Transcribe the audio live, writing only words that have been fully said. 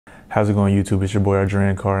How's it going, YouTube? It's your boy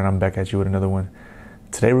Adrian Carr, and I'm back at you with another one.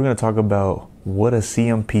 Today we're going to talk about what a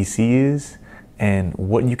CMPC is and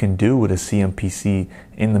what you can do with a CMPC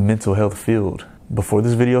in the mental health field. Before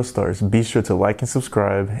this video starts, be sure to like and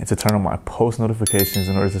subscribe and to turn on my post notifications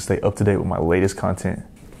in order to stay up to date with my latest content.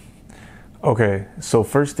 Okay, so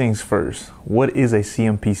first things first, what is a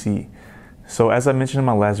CMPC? So as I mentioned in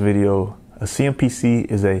my last video, a CMPC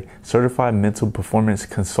is a Certified Mental Performance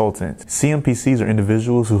Consultant. CMPCs are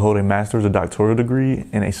individuals who hold a master's or doctoral degree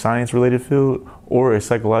in a science-related field or a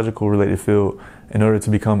psychological-related field. In order to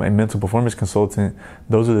become a mental performance consultant,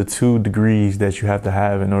 those are the two degrees that you have to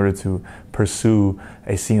have in order to pursue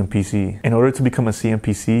a CMPC. In order to become a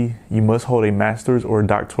CMPC, you must hold a master's or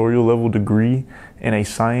doctoral level degree in a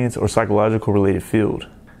science or psychological-related field.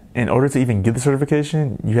 In order to even get the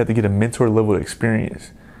certification, you have to get a mentor level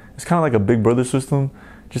experience. It's kind of like a big brother system.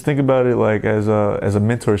 Just think about it like as a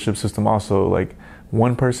mentorship system also. Like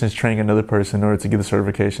one person is training another person in order to get the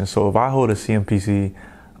certification. So if I hold a CMPC,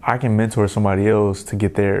 I can mentor somebody else to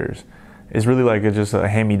get theirs. It's really like just a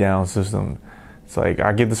hand-me-down system. It's like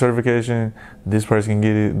I get the certification, this person can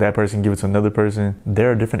get it, that person can give it to another person.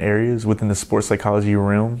 There are different areas within the sports psychology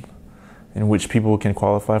realm in which people can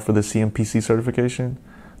qualify for the CMPC certification.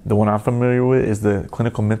 The one I'm familiar with is the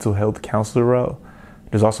clinical mental health counselor route.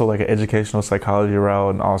 There's also like an educational psychology route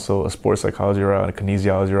and also a sports psychology route and a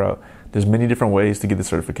kinesiology route. There's many different ways to get the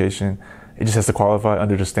certification. It just has to qualify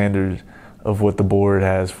under the standards of what the board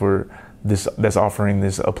has for this, that's offering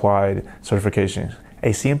this applied certification. A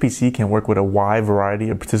CMPC can work with a wide variety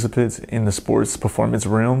of participants in the sports performance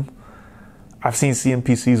realm. I've seen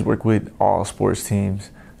CMPCs work with all sports teams: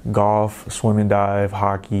 golf, swim and dive,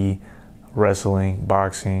 hockey, wrestling,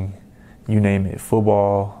 boxing, you name it,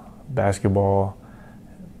 football, basketball,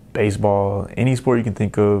 baseball, any sport you can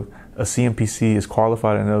think of. A CMPC is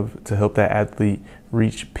qualified enough to help that athlete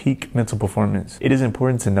reach peak mental performance. It is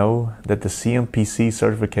important to know that the CMPC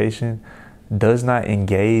certification does not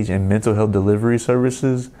engage in mental health delivery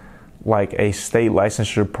services like a state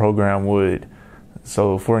licensure program would.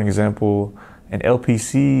 So for example, an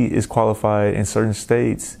LPC is qualified in certain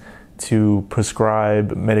states to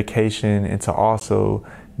prescribe medication and to also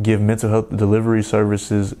give mental health delivery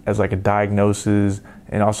services as like a diagnosis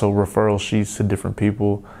and also referral sheets to different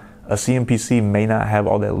people. A CMPC may not have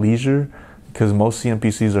all that leisure because most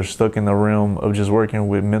CMPCs are stuck in the realm of just working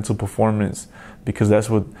with mental performance, because that's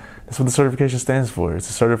what the certification stands for. It's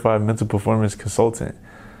a Certified Mental Performance Consultant.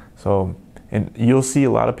 So, and you'll see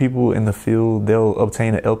a lot of people in the field, they'll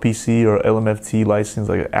obtain an LPC or LMFT license,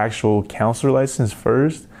 like an actual counselor license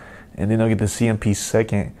first, and then they'll get the CMP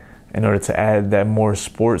second in order to add that more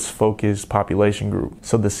sports-focused population group.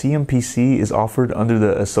 So the CMPC is offered under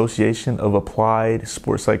the Association of Applied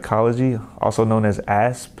Sports Psychology, also known as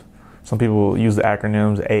ASP. Some people use the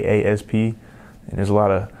acronyms AASP, and there's a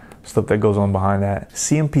lot of stuff that goes on behind that.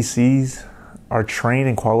 CMPCs are trained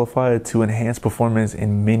and qualified to enhance performance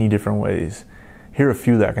in many different ways. Here are a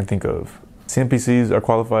few that I can think of. CMPCs are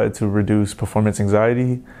qualified to reduce performance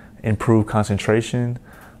anxiety, improve concentration,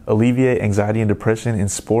 alleviate anxiety and depression in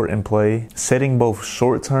sport and play, setting both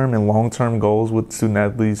short-term and long-term goals with student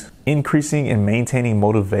athletes, increasing and maintaining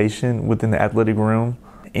motivation within the athletic realm,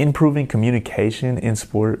 improving communication in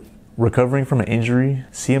sport, recovering from an injury.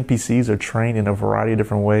 CMPCs are trained in a variety of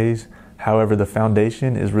different ways. However, the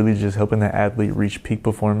foundation is really just helping the athlete reach peak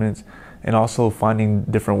performance and also finding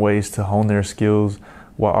different ways to hone their skills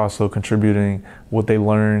while also contributing what they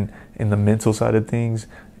learn in the mental side of things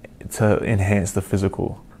to enhance the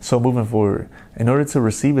physical. So moving forward, in order to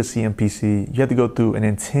receive a CMPC, you have to go through an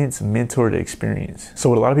intense mentored experience. So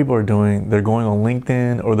what a lot of people are doing, they're going on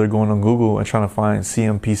LinkedIn or they're going on Google and trying to find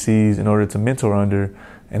CMPCs in order to mentor under.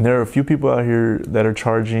 And there are a few people out here that are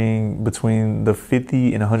charging between the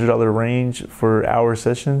 $50 and $100 range for hour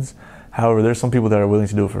sessions. However, there's some people that are willing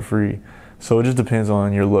to do it for free. So it just depends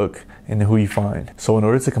on your luck and who you find. So in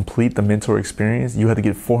order to complete the mentor experience, you have to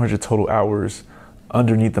get 400 total hours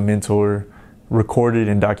underneath the mentor, recorded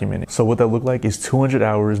and documented. So what that look like is 200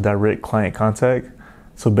 hours direct client contact.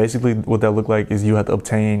 So basically what that look like is you have to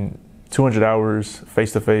obtain 200 hours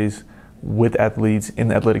face-to-face with athletes in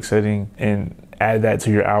the athletic setting and add that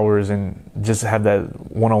to your hours and just have that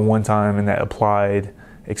one-on-one time and that applied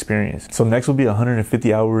experience. So next will be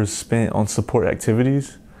 150 hours spent on support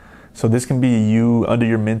activities. So this can be you under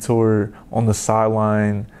your mentor on the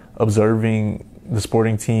sideline, observing the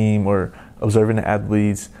sporting team or observing the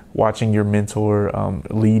athletes, watching your mentor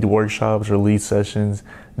lead workshops or lead sessions.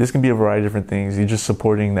 This can be a variety of different things. You're just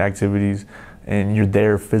supporting the activities and you're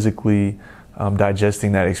there physically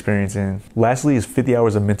digesting that experience in. Lastly is 50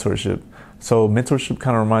 hours of mentorship. So mentorship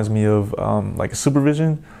kind of reminds me of like a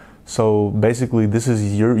supervision. So basically, this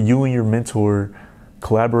is you and your mentor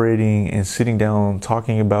collaborating and sitting down,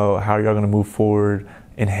 talking about how y'all going to move forward,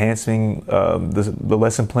 enhancing the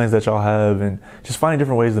lesson plans that y'all have, and just finding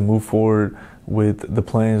different ways to move forward with the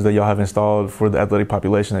plans that y'all have installed for the athletic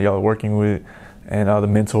population that y'all are working with. And the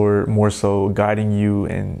mentor more so guiding you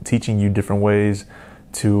and teaching you different ways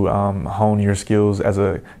to hone your skills as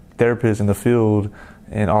a therapist in the field,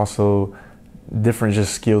 and also different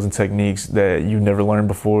just skills and techniques that you never learned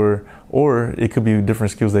before, or it could be different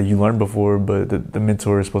skills that you learned before, but the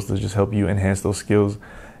mentor is supposed to just help you enhance those skills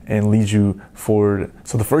and lead you forward.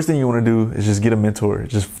 So the first thing you want to do is just get a mentor.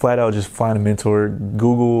 Just flat out, just find a mentor.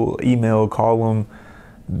 Google, email, call them.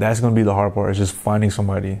 That's going to be the hard part, is just finding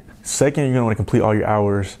somebody. Second, you're going to want to complete all your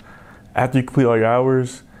hours. After you complete all your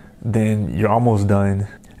hours, then you're almost done.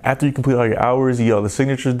 After you complete all your hours, you get all the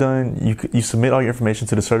signatures done, you submit all your information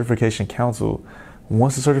to the certification council.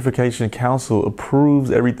 Once the certification council approves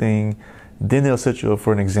everything, then they'll set you up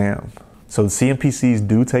for an exam. So the CMPCs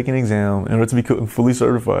do take an exam. In order to be fully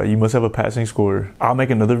certified, you must have a passing score. I'll make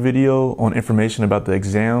another video on information about the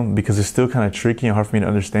exam because it's still kind of tricky and hard for me to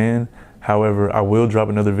understand. However, I will drop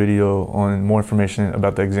another video on more information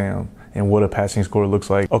about the exam and what a passing score looks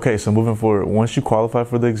like. Okay, so moving forward, once you qualify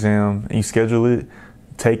for the exam and you schedule it,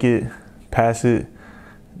 take it, pass it,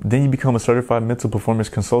 then you become a certified mental performance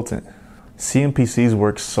consultant. CMPCs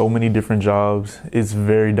work so many different jobs. It's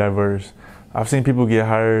very diverse. I've seen people get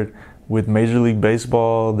hired with Major League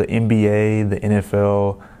Baseball, the NBA, the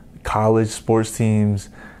NFL, college sports teams.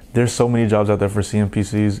 There's so many jobs out there for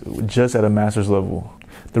CMPCs just at a master's level.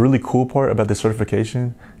 The really cool part about this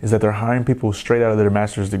certification is that they're hiring people straight out of their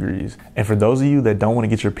master's degrees. And for those of you that don't want to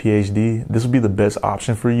get your PhD, this will be the best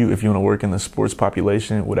option for you if you want to work in the sports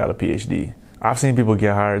population without a PhD. I've seen people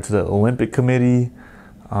get hired to the Olympic Committee,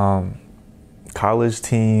 college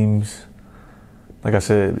teams, like I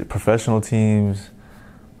said, professional teams.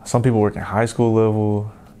 Some people work at high school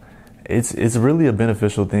level. It's really a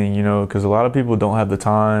beneficial thing, you know, because a lot of people don't have the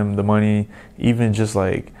time, the money, even just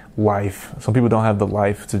like life. Some people don't have the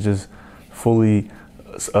life to just fully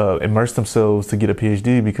immerse themselves to get a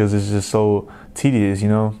PhD because it's just so tedious, you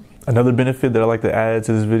know. Another benefit that I like to add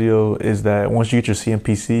to this video is that once you get your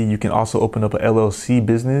CMPC, you can also open up an LLC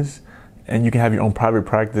business and you can have your own private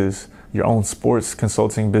practice, your own sports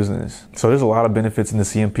consulting business. So there's a lot of benefits in the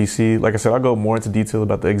CMPC. Like I said, I'll go more into detail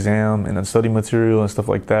about the exam and the study material and stuff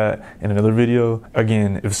like that in another video.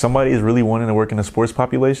 Again, if somebody is really wanting to work in the sports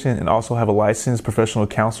population and also have a licensed professional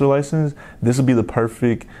counselor license, this would be the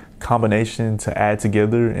perfect combination to add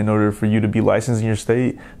together in order for you to be licensed in your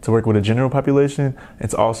state to work with a general population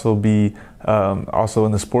and to also be also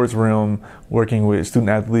in the sports realm working with student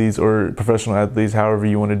athletes or professional athletes, however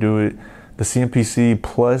you want to do it. The CMPC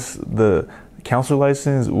plus the counselor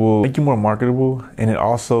license will make you more marketable, and it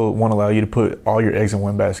also won't allow you to put all your eggs in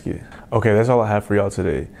one basket. Okay, that's all I have for y'all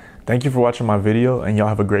today. Thank you for watching my video, and y'all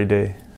have a great day.